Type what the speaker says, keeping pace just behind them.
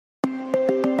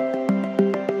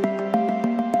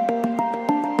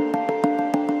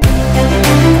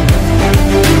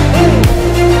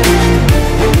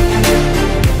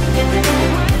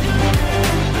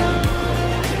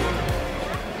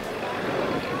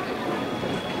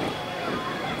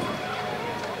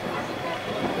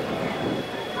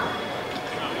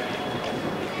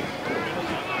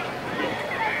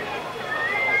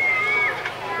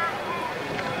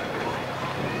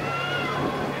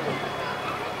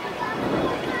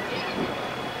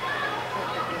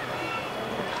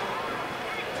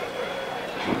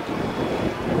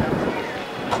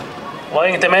Det var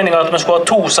egentlig meningen at vi skulle ha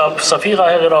 2 SAAB Safirer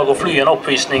her I dag og fly en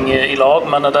oppvisning I lag,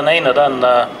 men den ene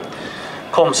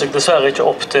kom seg dessverre ikke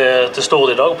opp til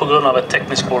Stord I dag på grunn av et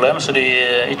teknisk problem, så de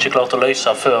ikke klarte å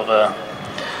løse før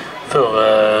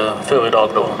I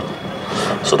dag da.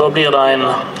 Så da blir det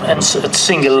et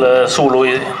single solo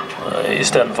I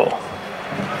stedet for.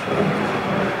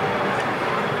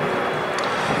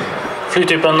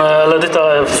 Flytypen, eller dette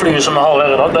flyet som vi har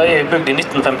her I dag, det bygd I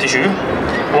 1957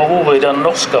 og har vært I den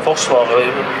norske forsvaret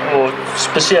og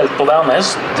spesielt på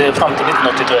Værnes frem til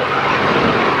 1983.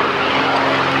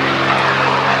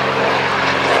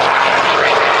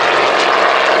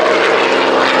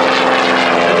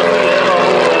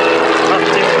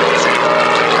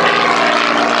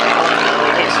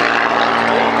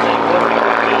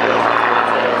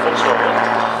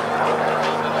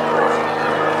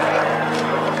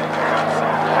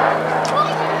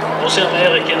 Nå ser vi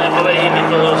Erik på vei inn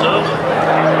fra sør.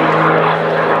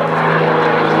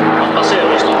 Han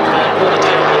passerer oss nok med både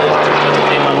 300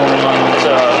 timer og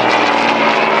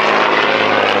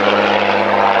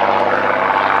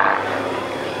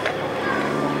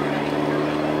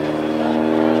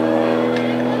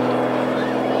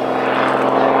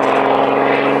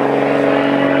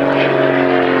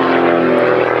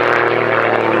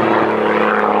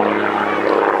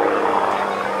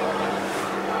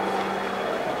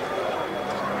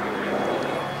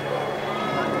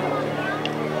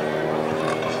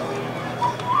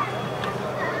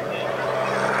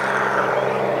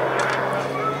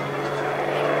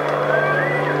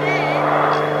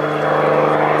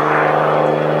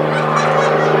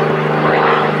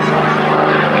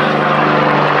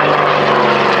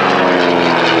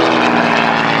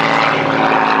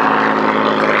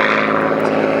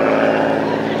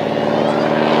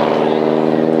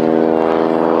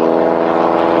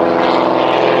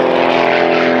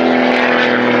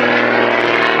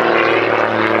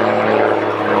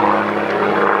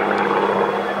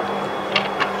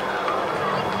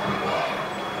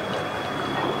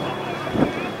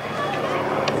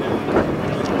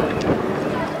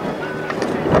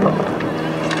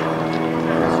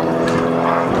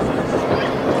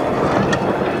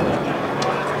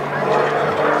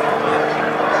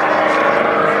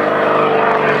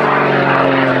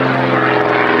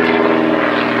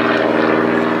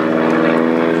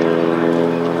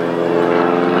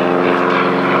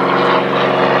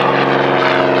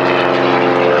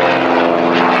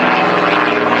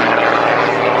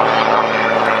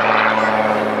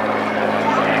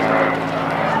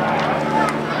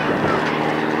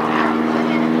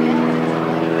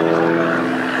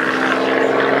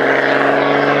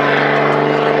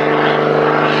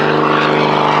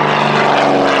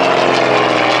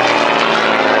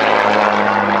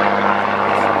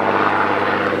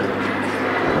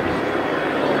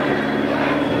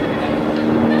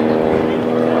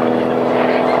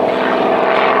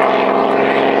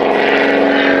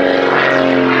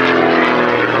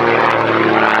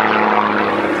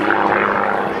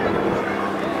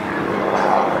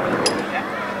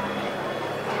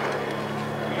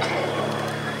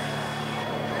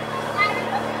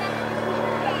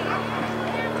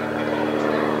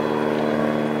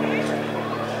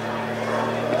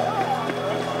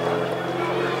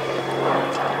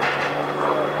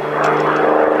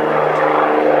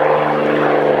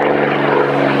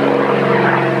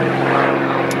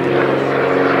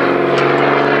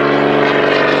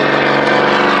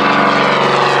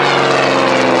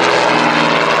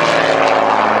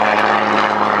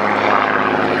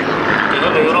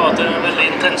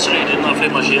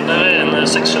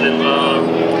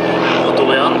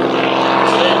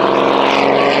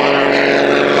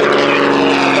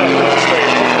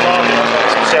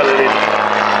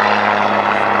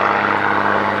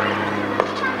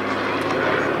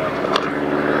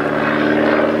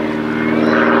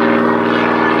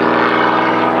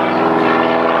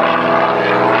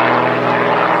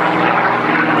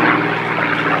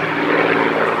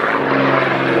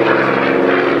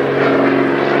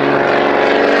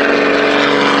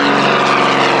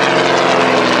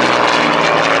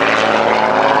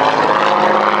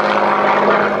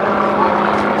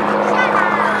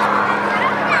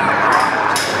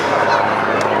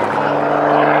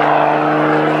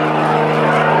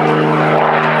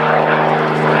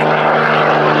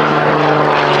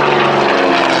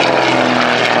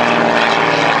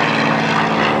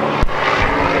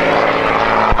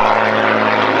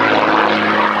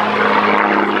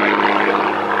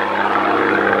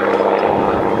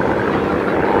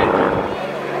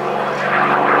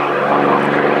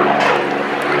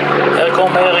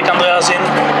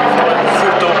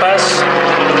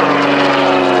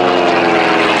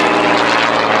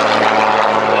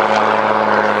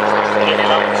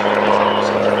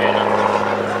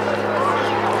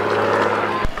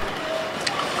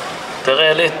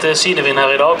Det litt sidevind her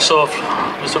I dag, så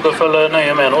hvis dere følger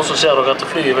nøye med nå, så ser dere at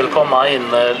flyet vil komme inn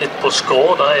litt på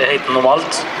skrå. Det helt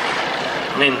normalt.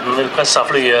 Vinden vil presse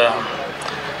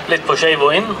flyet litt på skjev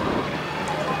og inn,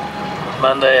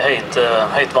 men det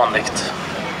helt vanligt.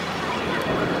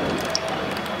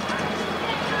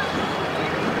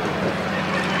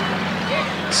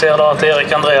 Ser da at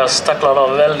Erik Andreas takler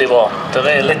det veldig bra.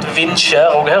 Det litt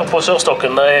vindskjær og her på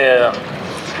Sørstokken.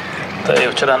 Det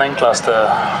jo ikke den enkleste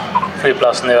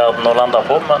flyplassen I verden å lande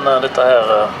på, men dette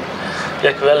her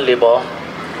gikk veldig bra.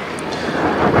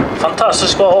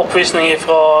 Fantastisk bra oppvisning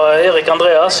fra Erik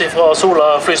Andreas fra Sola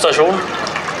Flystasjon.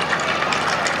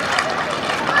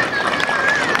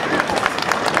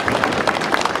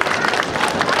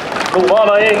 Nå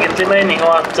var det egentlig meningen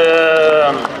at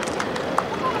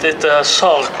dette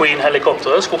SAAB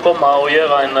Queen-helikopteret skulle komme og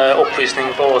gjøre en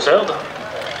oppvisning for oss her.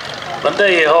 Men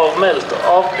de har meldt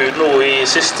avbud nå I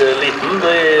siste liten.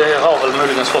 De har vel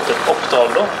muligens fått et oppdrag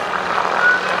da.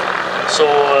 Så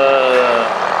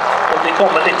om de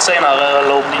kommer litt senere,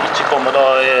 eller om de ikke kommer,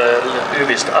 da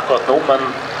uvisst akkurat nå. Men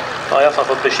jeg har I hvert fall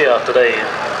fått beskjed at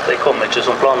de kommer ikke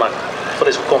som planlagt. For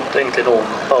de skulle kommet egentlig nå om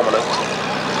et par minutter.